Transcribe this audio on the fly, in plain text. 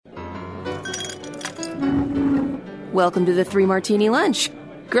Welcome to the Three Martini Lunch.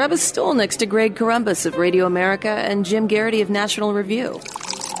 Grab a stool next to Greg Columbus of Radio America and Jim Garrity of National Review.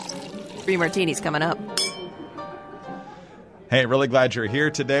 Three Martinis coming up. Hey, really glad you're here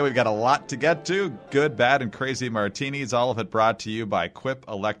today. We've got a lot to get to. Good, bad, and crazy martinis. All of it brought to you by Quip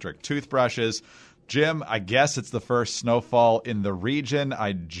Electric Toothbrushes. Jim, I guess it's the first snowfall in the region.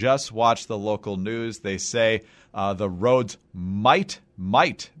 I just watched the local news. They say the roads might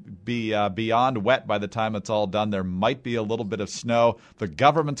be beyond wet by the time it's all done. There might be a little bit of snow. The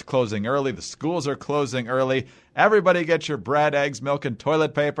government's closing early. The schools are closing early. Everybody get your bread, eggs, milk, and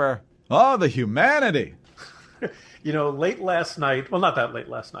toilet paper. Oh, the humanity. Late last night, well, not that late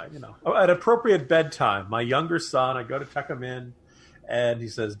last night, at appropriate bedtime, my younger son, I go to tuck him in, and he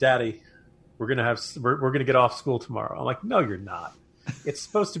says, Daddy, we're going to get off school tomorrow. I'm like, no, you're not. It's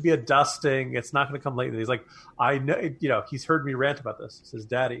supposed to be a dusting. It's not going to come late. And he's like, I know, he's heard me rant about this. He says,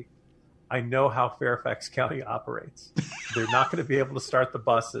 Daddy, I know how Fairfax County operates. They're not going to be able to start the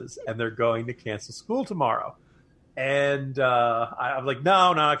buses, and they're going to cancel school tomorrow. And I'm like,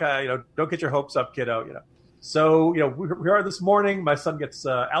 no, don't get your hopes up, kiddo, So, we are this morning. My son gets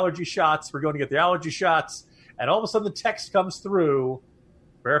allergy shots. We're going to get the allergy shots. And all of a sudden the text comes through.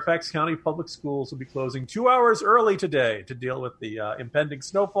 Fairfax County Public Schools will be closing 2 hours early today to deal with the impending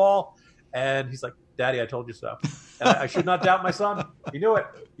snowfall. And he's like, Daddy, I told you so. And I should not doubt my son. He knew it.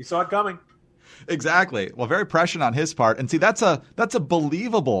 He saw it coming. Exactly. Well, very prescient on his part. And see, that's a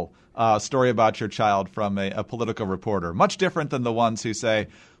believable story about your child from a political reporter. Much different than the ones who say,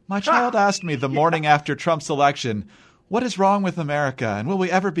 my child asked me the morning after Trump's election, what is wrong with America and will we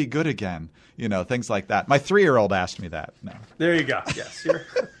ever be good again? Things like that. My 3-year-old asked me that. No. There you go. Yes.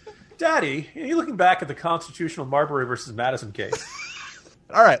 Daddy, you're looking back at the constitutional Marbury versus Madison case.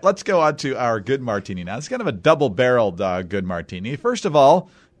 All right, let's go on to our good martini now. It's kind of a double-barreled good martini. First of all,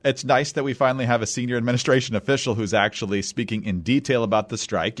 it's nice that we finally have a senior administration official who's actually speaking in detail about the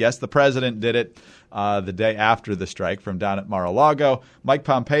strike. Yes, the president did it the day after the strike from down at Mar-a-Lago. Mike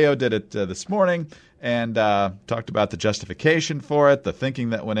Pompeo did it this morning and talked about the justification for it, the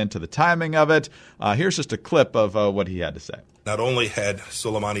thinking that went into the timing of it. Here's just a clip of what he had to say. Not only had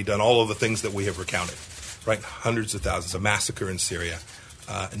Soleimani done all of the things that we have recounted, right? Hundreds of thousands, a massacre in Syria,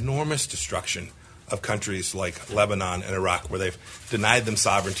 enormous destruction of countries like Lebanon and Iraq, where they've denied them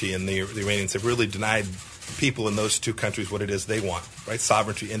sovereignty, and the Iranians have really denied people in those two countries what it is they want, right?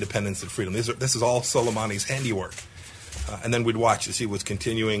 Sovereignty, independence, and freedom. This is all Soleimani's handiwork. And then we'd watch as he was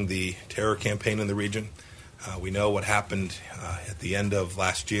continuing the terror campaign in the region. We know what happened at the end of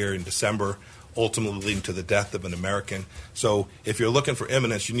last year in December, ultimately leading to the death of an American. So if you're looking for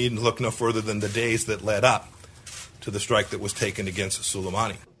imminence, you needn't look no further than the days that led up to the strike that was taken against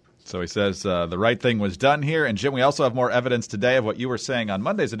Soleimani. So he says the right thing was done here. And, Jim, we also have more evidence today of what you were saying on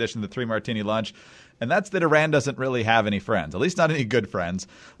Monday's edition of the Three Martini Lunch, and that's that Iran doesn't really have any friends, at least not any good friends,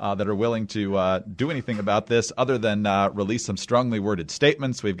 that are willing to do anything about this other than release some strongly worded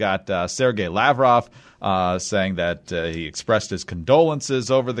statements. We've got Sergei Lavrov saying that he expressed his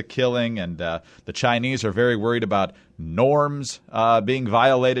condolences over the killing, and the Chinese are very worried about norms being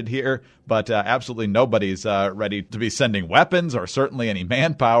violated here, but absolutely nobody's ready to be sending weapons or certainly any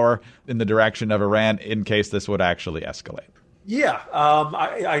manpower in the direction of Iran in case this would actually escalate. Yeah,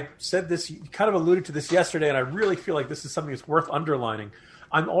 I said this, kind of alluded to this yesterday, and I really feel like this is something that's worth underlining.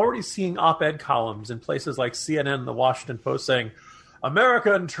 I'm already seeing op-ed columns in places like CNN and the Washington Post saying,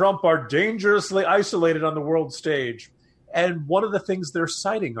 America and Trump are dangerously isolated on the world stage. And one of the things they're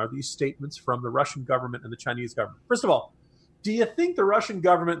citing are these statements from the Russian government and the Chinese government. First of all, do you think the Russian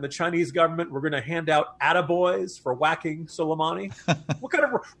government and the Chinese government were going to hand out attaboys for whacking Soleimani? What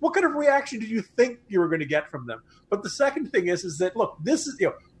kind of reaction did you think you were going to get from them? But the second thing is that, look, this is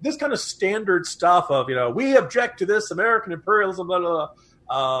this kind of standard stuff of we object to this American imperialism, blah, blah,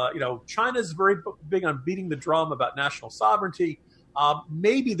 blah. China's very big on beating the drum about national sovereignty.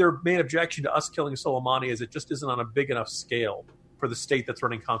 Maybe their main objection to us killing Soleimani is it just isn't on a big enough scale for the state that's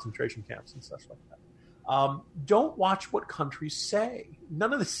running concentration camps and such like that. Don't watch what countries say.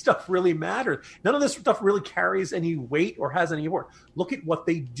 None of this stuff really matters. None of this stuff really carries any weight or has any worth. Look at what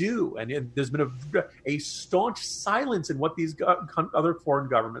they do. And there's been a staunch silence in what these other foreign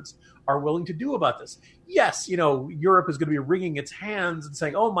governments are willing to do about this. Yes, Europe is going to be wringing its hands and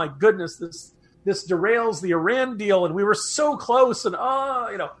saying, oh, my goodness, this derails the Iran deal, and we were so close, and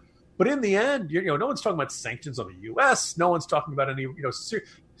But in the end, no one's talking about sanctions on the U.S. No one's talking about any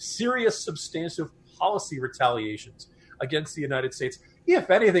serious, substantive policy retaliations against the United States.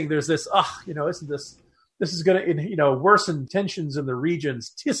 If anything, there's this, isn't this is going to worsen tensions in the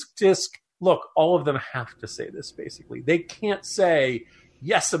regions. Tisk tisk. Look, all of them have to say this. Basically, they can't say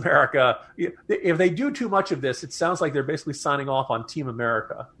yes, America. If they do too much of this, it sounds like they're basically signing off on Team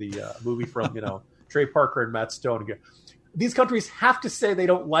America, the movie from Trey Parker and Matt Stone. These countries have to say they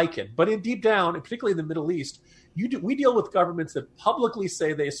don't like it, but deep down, and particularly in the Middle East, we deal with governments that publicly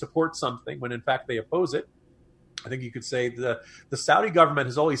say they support something when in fact they oppose it. I think you could say the Saudi government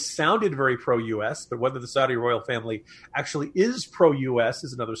has always sounded very pro-U.S., but whether the Saudi royal family actually is pro-U.S.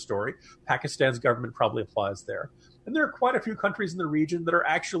 is another story. Pakistan's government probably applies there. And there are quite a few countries in the region that are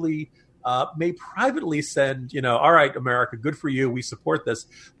actually may privately send, all right, America, good for you, we support this.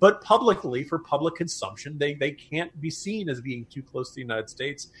 But publicly, for public consumption, they can't be seen as being too close to the United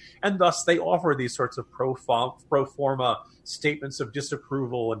States. And thus, they offer these sorts of pro forma statements of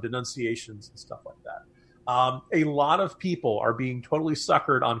disapproval and denunciations and stuff like that. A lot of people are being totally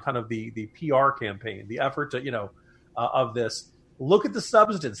suckered on kind of the PR campaign, the effort to, of this. Look at the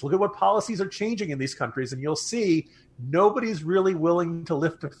substance. Look at what policies are changing in these countries, and you'll see nobody's really willing to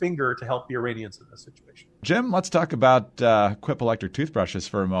lift a finger to help the Iranians in this situation. Jim, let's talk about Quip electric toothbrushes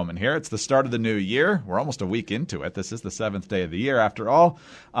for a moment here. It's the start of the new year. We're almost a week into it. This is the 7th day of the year, after all.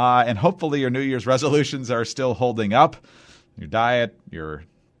 And hopefully your New Year's resolutions are still holding up. Your diet, your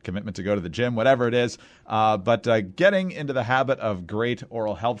commitment to go to the gym, whatever it is. But getting into the habit of great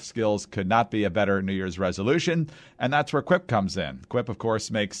oral health skills could not be a better New Year's resolution. And that's where Quip comes in. Quip, of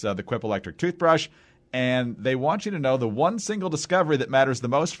course, makes the Quip electric toothbrush. And they want you to know the one single discovery that matters the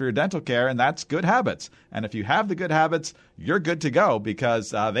most for your dental care, and that's good habits. And if you have the good habits, you're good to go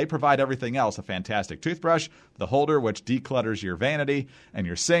because they provide everything else. A fantastic toothbrush, the holder, which declutters your vanity and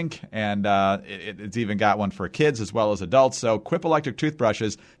your sink, and it's even got one for kids as well as adults. So Quip electric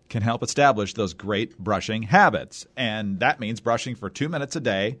toothbrushes can help establish those great brushing habits. And that means brushing for 2 minutes a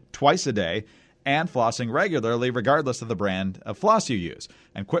day, twice a day, and flossing regularly regardless of the brand of floss you use.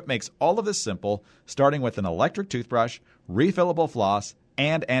 And Quip makes all of this simple, starting with an electric toothbrush, refillable floss,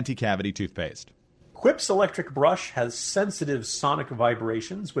 and anti-cavity toothpaste. Quip's electric brush has sensitive sonic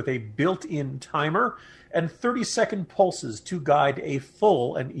vibrations with a built-in timer and 30-second pulses to guide a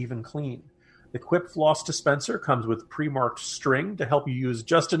full and even clean. The Quip floss dispenser comes with pre-marked string to help you use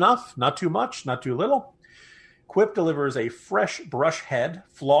just enough, not too much, not too little. Quip delivers a fresh brush head,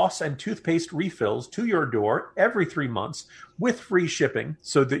 floss, and toothpaste refills to your door every 3 months with free shipping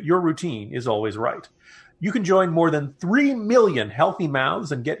so that your routine is always right. You can join more than 3 million healthy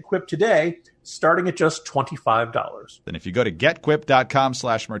mouths and get Quip today, starting at just $25. And if you go to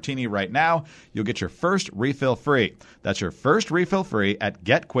getquip.com/martini right now, you'll get your first refill free. That's your first refill free at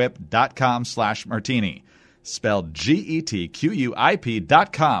getquip.com/martini. Spelled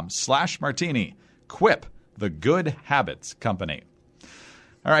GETQUIP.com/martini. Quip, the Good Habits Company.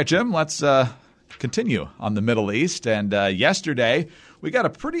 All right, Jim, let's continue on the Middle East. And yesterday, we got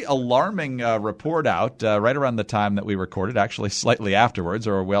a pretty alarming report out right around the time that we recorded, actually slightly afterwards,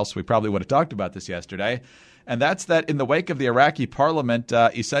 or else we probably would have talked about this yesterday. And that's that in the wake of the Iraqi parliament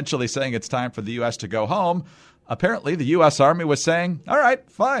essentially saying it's time for the U.S. to go home, apparently the U.S. Army was saying, all right,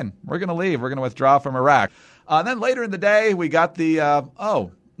 fine, we're going to leave. We're going to withdraw from Iraq. Then later in the day, we got the,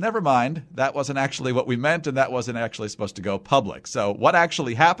 never mind, that wasn't actually what we meant, and that wasn't actually supposed to go public. So what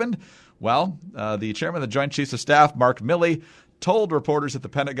actually happened? Well, the chairman of the Joint Chiefs of Staff, Mark Milley, told reporters at the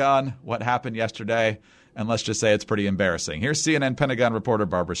Pentagon what happened yesterday, and let's just say it's pretty embarrassing. Here's CNN Pentagon reporter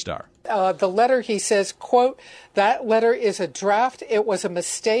Barbara Starr. The letter, he says, quote, that letter is a draft. It was a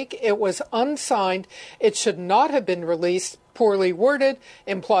mistake. It was unsigned. It should not have been released. Poorly worded,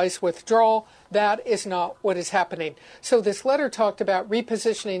 implies withdrawal. That is not what is happening. So this letter talked about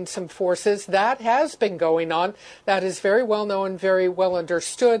repositioning some forces. That has been going on. That is very well known, very well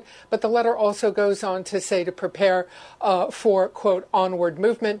understood. But the letter also goes on to say to prepare for, quote, onward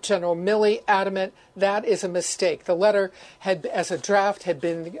movement. General Milley adamant that is a mistake. The letter had, as a draft, had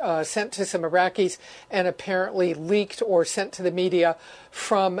been sent to some Iraqis and apparently leaked or sent to the media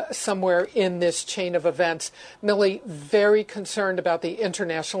from somewhere in this chain of events. Milley very concerned about the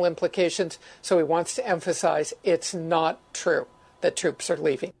international implications, so he wants to emphasize it's not true that troops are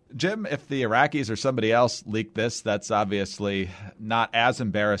leaving. Jim, if the Iraqis or somebody else leaked this, that's obviously not as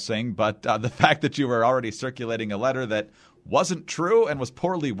embarrassing, but the fact that you were already circulating a letter that wasn't true and was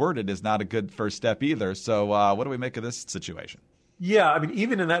poorly worded is not a good first step either. So what do we make of this situation? Yeah, I mean,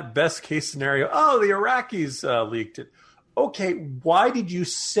 even in that best case scenario, the Iraqis leaked it. Okay, why did you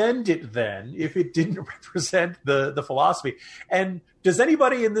send it then if it didn't represent the philosophy? And does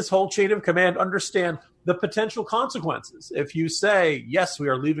anybody in this whole chain of command understand the potential consequences if you say, yes, we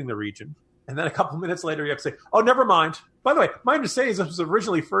are leaving the region, and then a couple minutes later you have to say, oh, never mind. By the way, my understanding is this was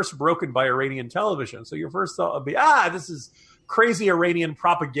originally first broken by Iranian television. So your first thought would be, this is crazy Iranian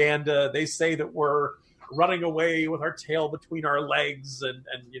propaganda. They say that we're running away with our tail between our legs, and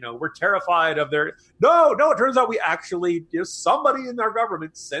we're terrified of their. No, it turns out we actually, somebody in our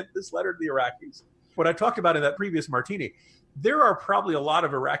government sent this letter to the Iraqis. What I talked about in that previous martini, there are probably a lot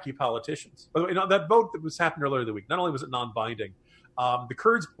of Iraqi politicians. By the way, that vote that was happened earlier in the week, not only was it non-binding, the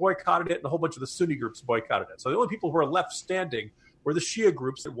Kurds boycotted it, and a whole bunch of the Sunni groups boycotted it. So the only people who are left standing were the Shia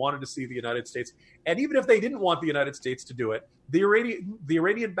groups that wanted to see the United States. And even if they didn't want the United States to do it, the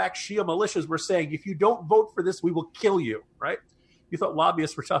Iranian-backed Shia militias were saying, if you don't vote for this, we will kill you, right? You thought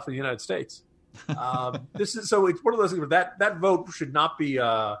lobbyists were tough in the United States. So it's one of those things where that vote should not be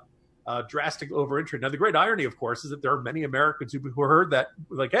drastic over-entry. Now, the great irony, of course, is that there are many Americans who heard that,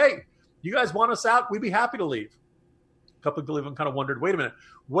 like, hey, you guys want us out? We'd be happy to leave. A couple of people even kind of wondered, wait a minute,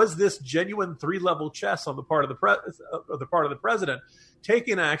 was this genuine three-level chess on the part of the president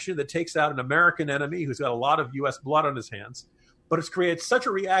taking action that takes out an American enemy who's got a lot of U.S. blood on his hands, but it's created such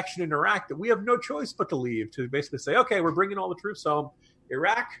a reaction in Iraq that we have no choice but to leave, to basically say, okay, we're bringing all the troops home.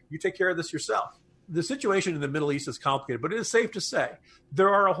 Iraq, you take care of this yourself. The situation in the Middle East is complicated, but it is safe to say there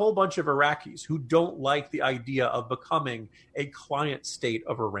are a whole bunch of Iraqis who don't like the idea of becoming a client state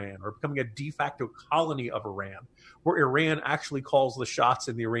of Iran or becoming a de facto colony of Iran, where Iran actually calls the shots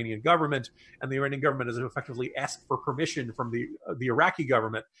in the Iranian government, and the Iranian government has effectively asked for permission from the Iraqi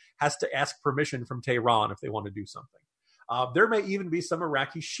government, has to ask permission from Tehran if they want to do something. There may even be some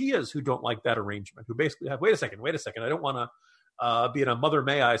Iraqi Shias who don't like that arrangement, who basically have, wait a second, I don't want to be in a mother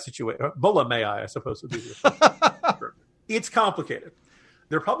may I situation. Mullah may I suppose would be the It's complicated.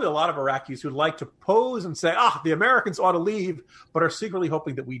 There are probably a lot of Iraqis who'd like to pose and say, the Americans ought to leave, but are secretly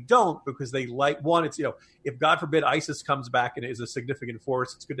hoping that we don't, because they like, one, it's, if God forbid ISIS comes back and is a significant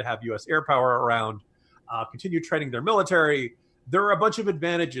force, it's good to have U.S. air power around, continue training their military. There are a bunch of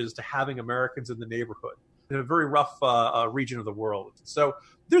advantages to having Americans in the neighborhood in a very rough region of the world. So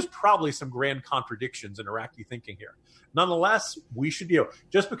there's probably some grand contradictions in Iraqi thinking here. Nonetheless, we should,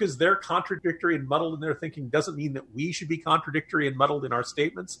 just because they're contradictory and muddled in their thinking doesn't mean that we should be contradictory and muddled in our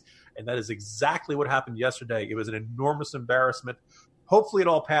statements. And that is exactly what happened yesterday. It was an enormous embarrassment. Hopefully it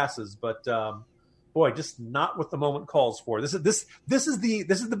all passes, but just not what the moment calls for. This is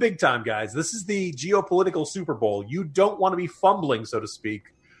the big time, guys. This is the geopolitical Super Bowl. You don't want to be fumbling, so to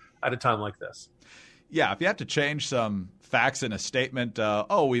speak, at a time like this. Yeah, if you have to change some facts in a statement,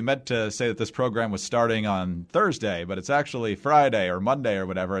 we meant to say that this program was starting on Thursday, but it's actually Friday or Monday or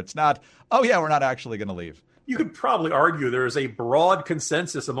whatever. It's not, we're not actually going to leave. You could probably argue there is a broad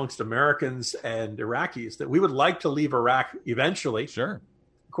consensus amongst Americans and Iraqis that we would like to leave Iraq eventually. Sure.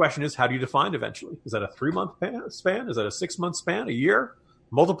 The question is, how do you define eventually? Is that a 3-month span? Is that a 6-month span? A year?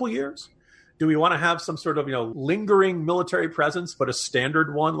 Multiple years? Do we want to have some sort of, lingering military presence, but a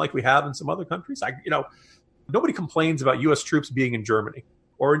standard one like we have in some other countries? Nobody complains about U.S. troops being in Germany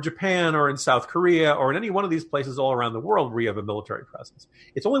or in Japan or in South Korea or in any one of these places all around the world where you have a military presence.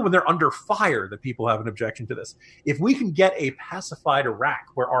 It's only when they're under fire that people have an objection to this. If we can get a pacified Iraq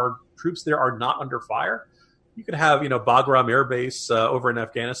where our troops there are not under fire, you could have, Bagram Air Base over in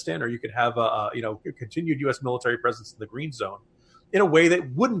Afghanistan, or you could have, a continued U.S. military presence in the Green Zone in a way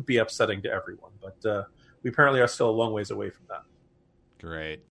that wouldn't be upsetting to everyone. But we apparently are still a long ways away from that.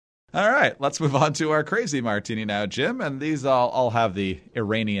 Great. All right, let's move on to our crazy martini now, Jim. And these all have the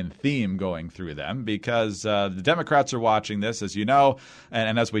Iranian theme going through them because the Democrats are watching this, as you know,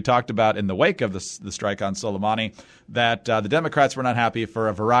 and as we talked about in the wake of the strike on Soleimani, that the Democrats were not happy for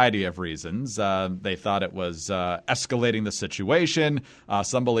a variety of reasons. They thought it was escalating the situation.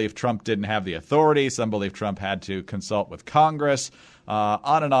 Some believe Trump didn't have the authority. Some believe Trump had to consult with Congress.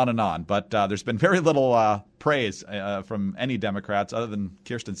 On and on and on. But there's been very little praise from any Democrats other than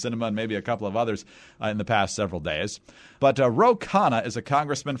Kyrsten Sinema and maybe a couple of others in the past several days. But Khanna is a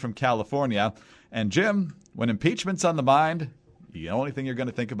congressman from California. And Jim, when impeachment's on the mind, the only thing you're going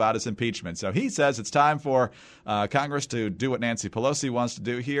to think about is impeachment. So he says it's time for Congress to do what Nancy Pelosi wants to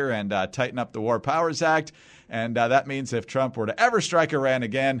do here and tighten up the War Powers Act. And that means if Trump were to ever strike Iran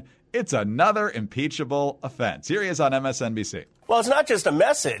again, it's another impeachable offense. Here he is on MSNBC. Well, it's not just a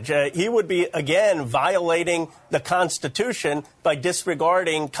message. He would be, again, violating the Constitution by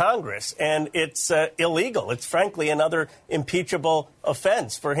disregarding Congress. And it's illegal. It's, frankly, another impeachable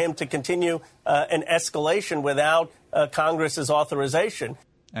offense for him to continue an escalation without Congress's authorization.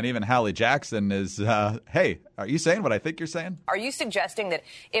 And even Hallie Jackson is, hey, are you saying what I think you're saying? Are you suggesting that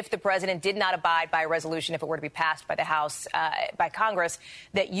if the president did not abide by a resolution, if it were to be passed by the House, by Congress,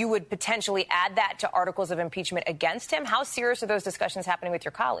 that you would potentially add that to articles of impeachment against him? How serious are those discussions happening with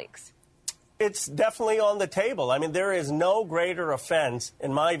your colleagues? It's definitely on the table. I mean, there is no greater offense,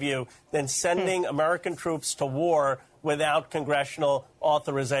 in my view, than sending American troops to war without congressional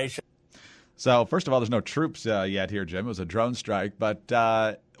authorization. So, first of all, there's no troops yet here, Jim. It was a drone strike. But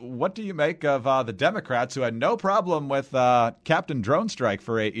what do you make of the Democrats who had no problem with Captain Drone Strike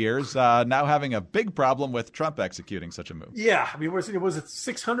for 8 years, now having a big problem with Trump executing such a move? Yeah, I mean, was it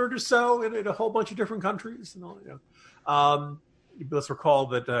 600 or so in a whole bunch of different countries? And all, you know. Let's recall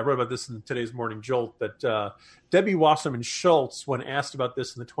that I wrote about this in today's Morning Jolt, that Debbie Wasserman Schultz, when asked about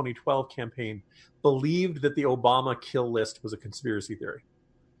this in the 2012 campaign, believed that the Obama kill list was a conspiracy theory.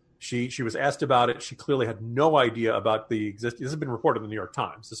 She was asked about it. She clearly had no idea about the existence. This has been reported in the New York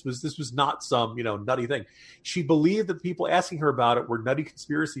Times. This was not some nutty thing. She believed that the people asking her about it were nutty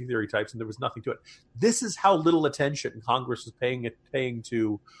conspiracy theory types, and there was nothing to it. This is how little attention Congress was paying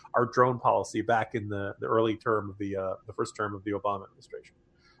to our drone policy back in the early term of the first term of the Obama administration.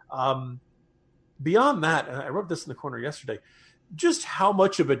 Beyond that, and I wrote this in the corner yesterday, just how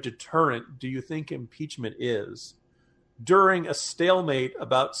much of a deterrent do you think impeachment is during a stalemate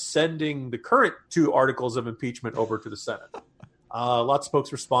about sending the current 2 articles of impeachment over to the Senate? Lots of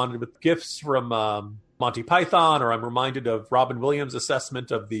folks responded with gifts from Monty Python, or I'm reminded of Robin Williams'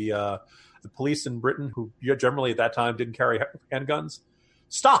 assessment of the police in Britain, who generally at that time didn't carry handguns.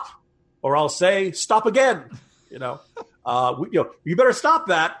 Stop, or I'll say stop again. You better stop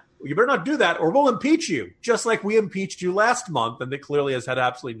that. You better not do that, or we'll impeach you, just like we impeached you last month, and it clearly has had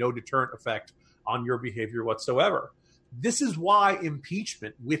absolutely no deterrent effect on your behavior whatsoever. This is why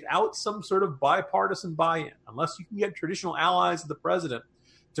impeachment, without some sort of bipartisan buy-in, unless you can get traditional allies of the president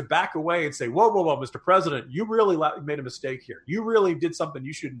to back away and say, whoa, Mr. President, you really made a mistake here. You really did something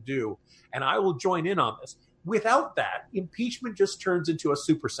you shouldn't do, and I will join in on this. Without that, impeachment just turns into a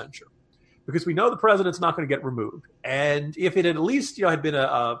super censure, because we know the president's not going to get removed. And if it at least had been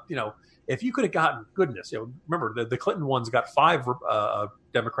if you could have gotten, remember the Clinton ones got 5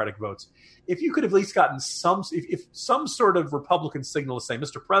 Democratic votes. If you could have at least gotten if some sort of Republican signal to say,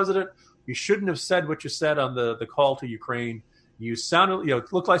 Mr. President, you shouldn't have said what you said on the call to Ukraine. You sounded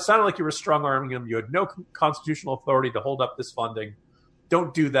like you were strong arming him. You had no constitutional authority to hold up this funding.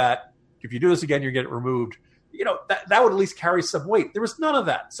 Don't do that. If you do this again, you're getting removed. That would at least carry some weight. There was none of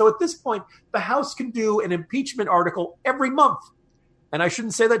that. So at this point, the House can do an impeachment article every month. And I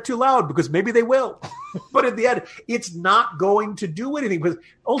shouldn't say that too loud, because maybe they will. But at the end, it's not going to do anything, because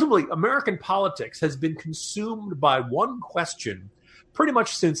ultimately American politics has been consumed by one question pretty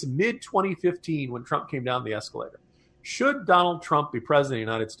much since mid-2015 when Trump came down the escalator. Should Donald Trump be president of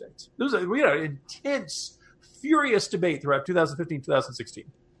the United States? We had an intense, furious debate throughout 2015, 2016.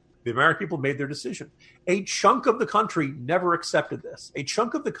 The American people made their decision. A chunk of the country never accepted this. A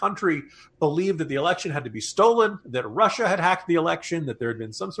chunk of the country believed that the election had to be stolen, that Russia had hacked the election, that there had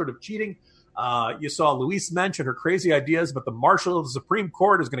been some sort of cheating. You saw Louise mention her crazy ideas, but the marshal of the Supreme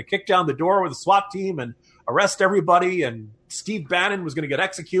Court is going to kick down the door with a SWAT team and arrest everybody, and Steve Bannon was going to get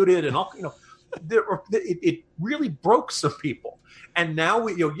executed, and all. It really broke some people. And now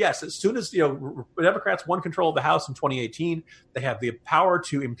yes, as soon as Democrats won control of the House in 2018, they have the power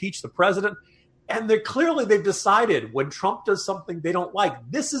to impeach the president, and they've decided when Trump does something they don't like,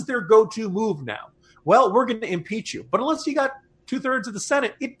 this is their go-to move now. Well, we're going to impeach you, but unless you got 2/3 of the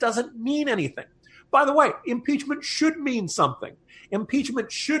Senate, it doesn't mean anything. By the way, impeachment should mean something.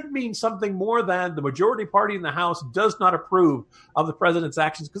 Impeachment should mean something more than the majority party in the House does not approve of the president's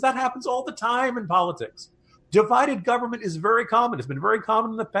actions, because that happens all the time in politics. Divided government is very common. It's been very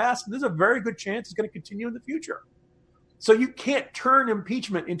common in the past, and there's a very good chance it's going to continue in the future. So you can't turn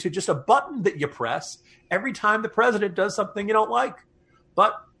impeachment into just a button that you press every time the president does something you don't like.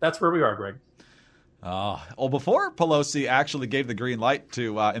 But that's where we are, Greg. Well, before Pelosi actually gave the green light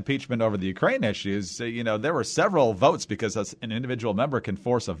to impeachment over the Ukraine issues, there were several votes, because an individual member can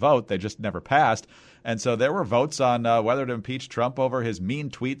force a vote. They just never passed. And so there were votes on whether to impeach Trump over his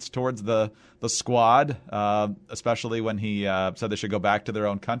mean tweets towards the squad, especially when he said they should go back to their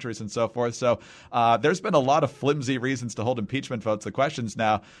own countries and so forth. So there's been a lot of flimsy reasons to hold impeachment votes. The questions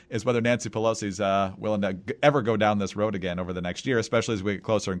now is whether Nancy Pelosi's willing to ever go down this road again over the next year, especially as we get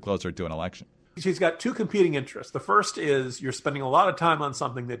closer and closer to an election. She's got 2 competing interests. The first is you're spending a lot of time on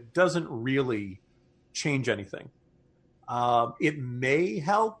something that doesn't really change anything. It may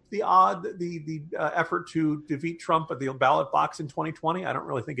help the effort to defeat Trump at the ballot box in 2020. I don't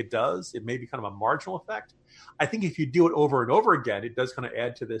really think it does. It may be kind of a marginal effect. I think if you do it over and over again, it does kind of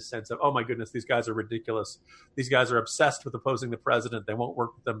add to this sense of, oh my goodness, these guys are ridiculous. These guys are obsessed with opposing the president. They won't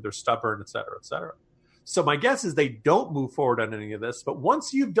work with them. They're stubborn, et cetera, et cetera. So my guess is they don't move forward on any of this. But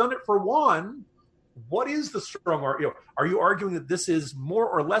once you've done it for one, what is the strong argument? Are you arguing that this is more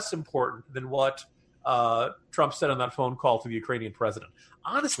or less important than what Trump said on that phone call to the Ukrainian president?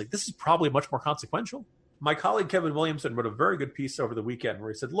 Honestly, this is probably much more consequential. My colleague Kevin Williamson wrote a very good piece over the weekend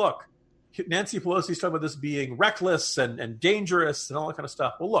where he said, look, Nancy Pelosi's talking about this being reckless and dangerous and all that kind of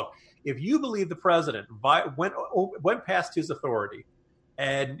stuff. Well, look, if you believe the president went past his authority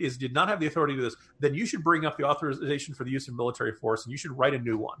and did not have the authority to do this, then you should bring up the authorization for the use of military force, and you should write a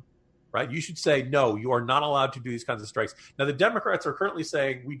new one, right? You should say, no, you are not allowed to do these kinds of strikes. Now, the Democrats are currently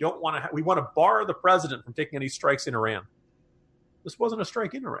saying we want to bar the president from taking any strikes in Iran. This wasn't a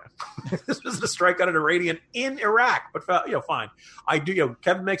strike in Iran. This was a strike on an Iranian in Iraq. But fine. I do.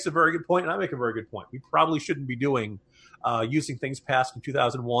 Kevin makes a very good point, and I make a very good point. We probably shouldn't be using things passed in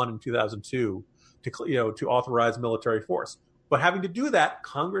 2001 and 2002 to authorize military force. But having to do that,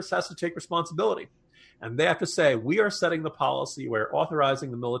 Congress has to take responsibility, and they have to say we are setting the policy where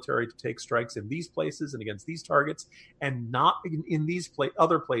authorizing the military to take strikes in these places and against these targets, and not in these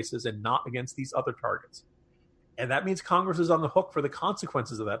other places and not against these other targets. And that means Congress is on the hook for the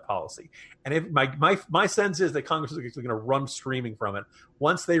consequences of that policy. And if my sense is that Congress is going to run screaming from it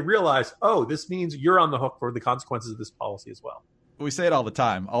once they realize, oh, this means you're on the hook for the consequences of this policy as well. We say it all the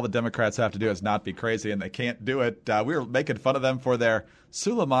time. All the Democrats have to do is not be crazy, and they can't do it. We were making fun of them for their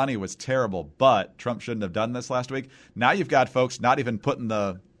Soleimani was terrible, but Trump shouldn't have done this last week. Now you've got folks not even putting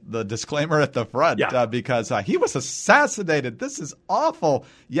the disclaimer at the front because he was assassinated. This is awful.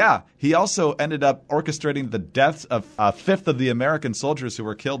 Yeah, he also ended up orchestrating the deaths of a fifth of the American soldiers who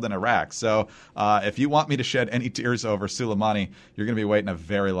were killed in Iraq. So if you want me to shed any tears over Soleimani, you're going to be waiting a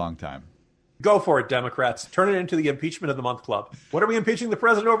very long time. Go for it, Democrats. Turn it into the Impeachment of the Month Club. What are we impeaching the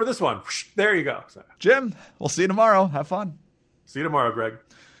president over this one? There you go. Jim, we'll see you tomorrow. Have fun. See you tomorrow, Greg.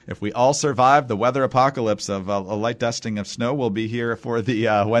 If we all survive the weather apocalypse of a light dusting of snow, we'll be here for the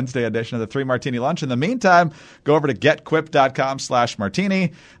Wednesday edition of the 3 Martini Lunch. In the meantime, go over to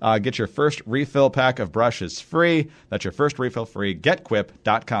getquip.com/martini. Get your first refill pack of brushes free. That's your first refill free.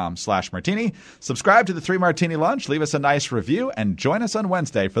 Getquip.com/martini. Subscribe to the 3 Martini Lunch. Leave us a nice review and join us on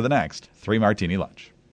Wednesday for the next 3 Martini Lunch.